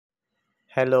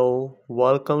Hello,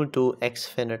 welcome to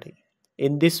Xfinity.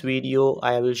 In this video,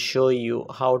 I will show you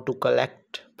how to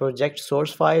collect project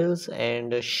source files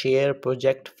and share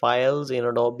project files in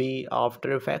Adobe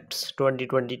After Effects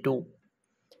 2022.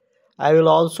 I will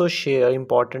also share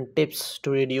important tips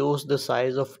to reduce the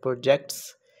size of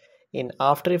projects in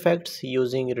After Effects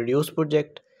using Reduce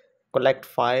Project, collect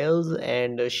files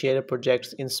and share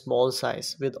projects in small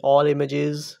size with all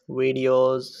images,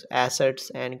 videos,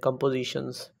 assets and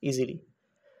compositions easily.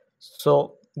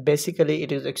 So basically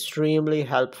it is extremely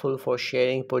helpful for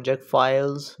sharing project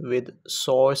files with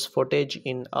source footage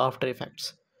in After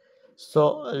Effects.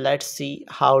 So let's see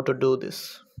how to do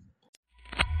this.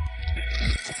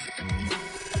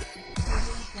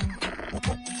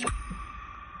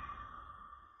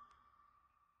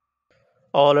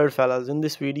 Alright fellas, in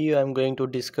this video I'm going to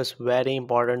discuss very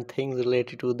important things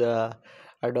related to the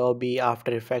Adobe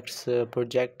After Effects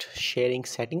project sharing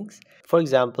settings. For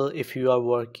example, if you are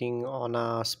working on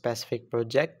a specific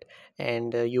project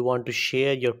and you want to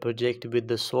share your project with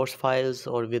the source files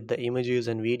or with the images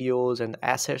and videos and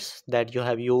assets that you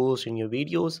have used in your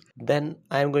videos, then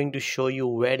I'm going to show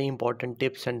you very important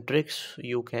tips and tricks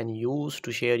you can use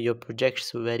to share your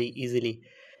projects very easily.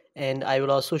 And I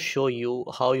will also show you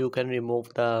how you can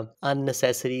remove the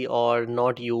unnecessary or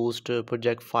not used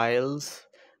project files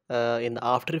in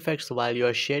After Effects while you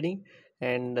are sharing,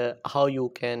 and how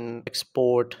you can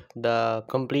export the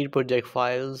complete project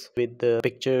files with the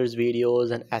pictures,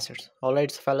 videos and assets.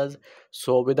 Alright fellas,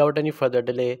 so without any further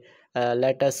delay,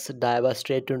 let us dive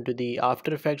straight into the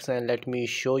After Effects and let me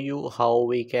show you how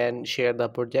we can share the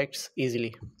projects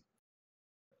easily.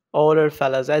 Alright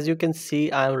fellas, as you can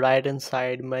see, I'm right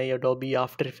inside my Adobe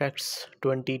After Effects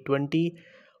 2020,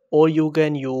 or you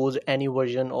can use any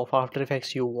version of After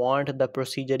Effects you want. The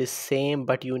procedure is same,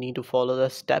 but you need to follow the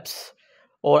steps,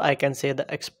 or I can say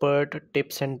the expert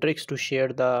tips and tricks to share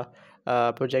the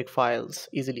project files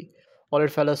easily.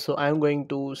 Alright fellas, so I'm going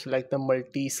to select the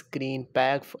multi-screen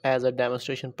pack as a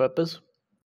demonstration purpose.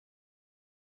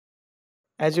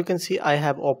 As you can see, I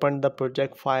have opened the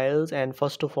project files, and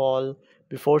first of all,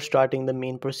 before starting the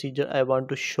main procedure, I want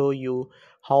to show you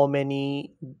how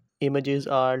many images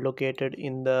are located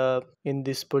in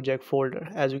this project folder.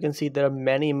 As you can see, there are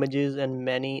many images and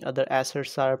many other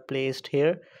assets are placed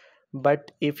here,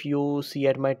 but if you see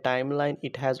at my timeline,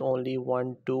 it has only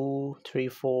 1 2 3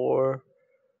 4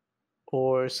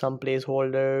 or some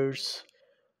placeholders.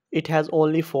 It has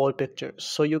only 4 pictures,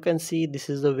 so you can see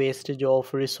this is the wastage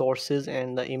of resources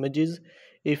and the images.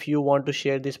 If you want to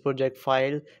share this project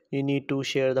file, you need to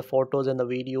share the photos and the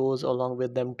videos along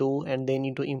with them too, and they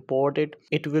need to import it.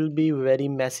 It will be very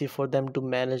messy for them to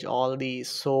manage all these,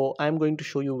 so I'm going to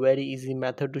show you very easy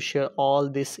method to share all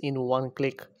this in one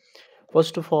click.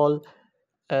 First of all,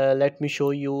 let me show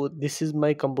you, this is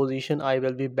my composition. I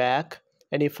will be back,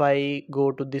 and if I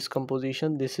go to this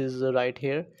composition, this is right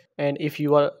here. And if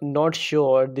you are not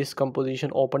sure this composition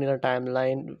open in a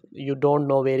timeline, you don't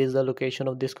know where is the location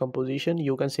of this composition,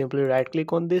 you can simply right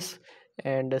click on this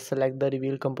and select the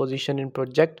reveal composition in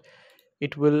project.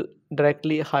 It will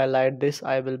directly highlight this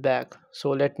I will back. So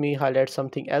let me highlight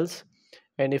something else,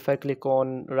 and if I click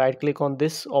on right click on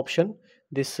this option,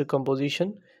 this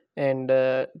composition, and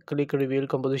click reveal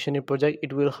composition in project,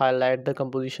 it will highlight the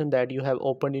composition that you have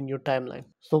opened in your timeline.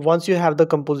 So once you have the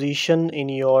composition in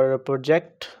your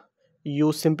project,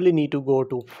 you simply need to go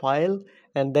to file,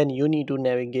 and then you need to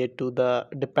navigate to the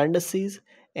dependencies,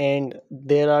 and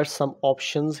there are some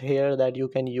options here that you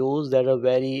can use that are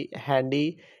very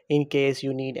handy in case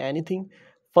you need anything.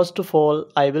 First of all,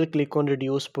 I will click on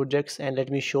reduce projects and let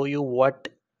me show you what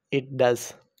it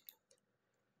does.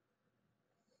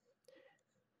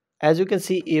 As you can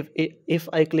see, if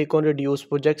I click on reduce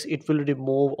projects, it will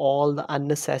remove all the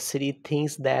unnecessary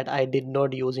things that I did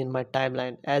not use in my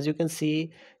timeline. As you can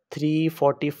see,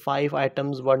 345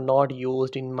 items were not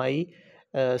used in my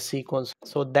sequence,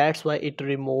 so that's why it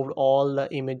removed all the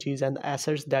images and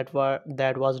assets that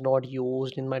was not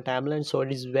used in my timeline. So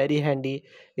it is very handy.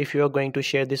 If you are going to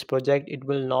share this project, it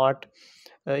will not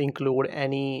include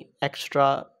any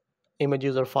extra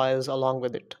images or files along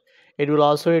with it. It will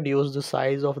also reduce the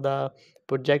size of the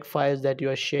project files that you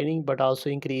are sharing, but also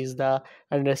increase the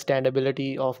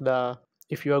understandability of the,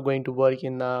 if you are going to work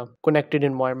in a connected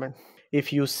environment.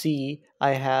 If you see,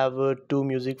 I have two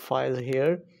music files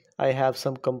here, I have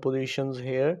some compositions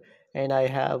here, and I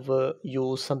have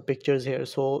used some pictures here,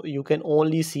 so you can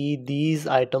only see these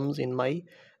items in my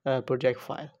project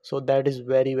file. So that is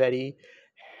very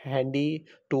handy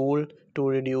tool to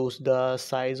reduce the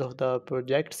size of the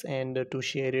projects and to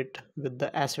share it with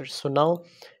the assets. So now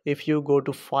if you go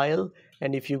to file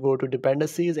And if you go to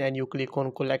dependencies and you click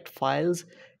on collect files,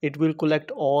 it will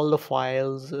collect all the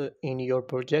files in your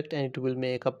project, and it will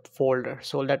make a folder.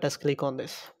 So let us click on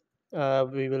this.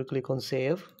 We will click on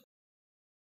save,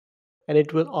 and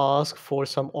it will ask for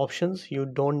some options. You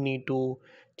don't need to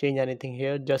change anything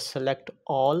here, just select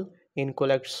all in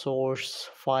collect source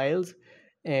files,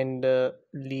 and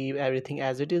leave everything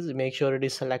as it is. Make sure it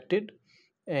is selected,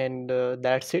 and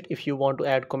that's it. If you want to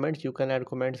add comments, you can add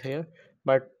comments here,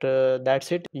 but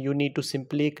that's it. You need to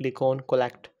simply click on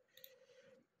collect.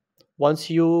 Once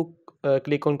you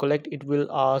click on collect, it will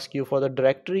ask you for the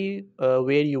directory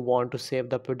where you want to save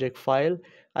the project file.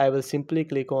 I will simply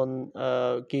click on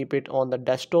keep it on the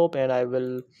desktop, and I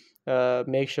will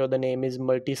make sure the name is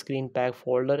multi-screen pack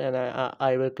folder, and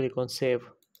I will click on save.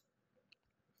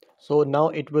 So now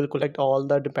it will collect all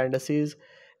the dependencies,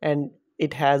 and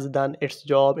it has done its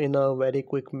job in a very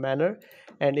quick manner.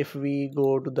 And if we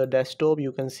go to the desktop,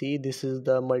 you can see this is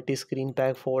the multi-screen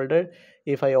pack folder.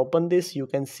 If I open this, you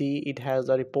can see it has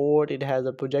a report, it has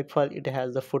a project file, it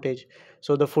has the footage.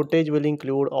 So the footage will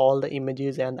include all the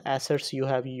images and assets you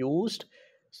have used.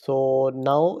 So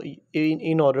now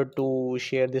in order to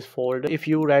share this folder, if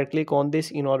you right click on this,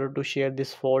 in order to share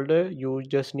this folder, you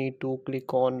just need to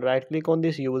click on right click on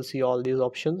this. You will see all these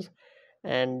options,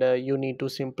 and you need to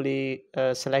simply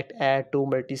select add to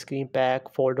multi-screen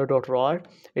pack folder.rar.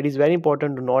 It is very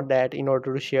important to note that in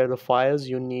order to share the files,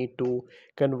 you need to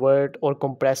convert or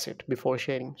compress it before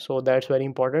sharing. So that's very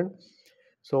important.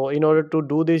 So in order to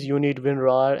do this, you need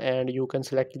WinRAR, and you can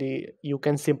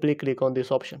simply click on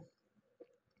this option.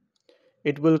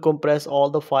 It will compress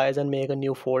all the files and make a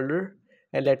new folder.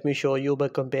 And let me show you by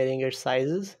comparing its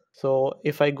sizes. So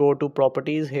if I go to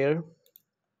properties here,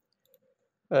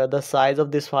 the size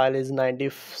of this file is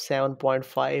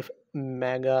 97.5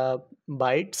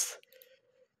 megabytes.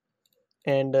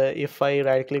 And if I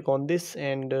right click on this,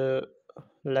 and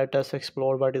let us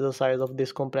explore what is the size of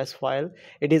this compressed file,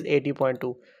 it is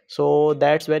 80.2. So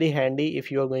that's very handy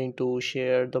if you are going to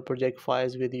share the project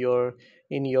files with your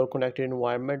in your connected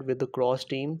environment with the cross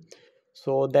team.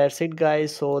 So that's it,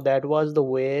 guys. So that was the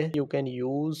way you can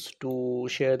use to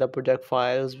share the project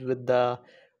files with the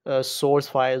source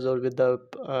files, or with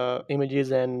the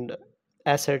images and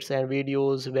assets and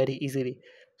videos very easily.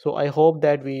 So I hope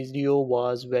that video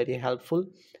was very helpful,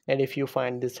 and if you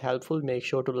find this helpful, make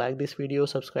sure to like this video,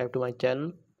 subscribe to my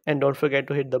channel, and don't forget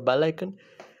to hit the bell icon.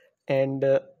 And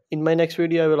in my next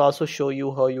video, I will also show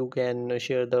you how you can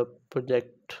share the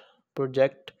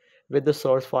project with the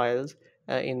source files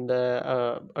in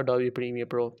the Adobe Premiere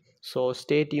Pro. So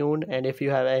stay tuned, and if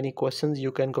you have any questions,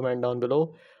 you can comment down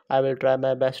below. I will try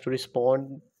my best to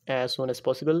respond as soon as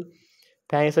possible.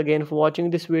 Thanks again for watching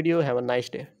this video. Have a nice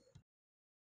day.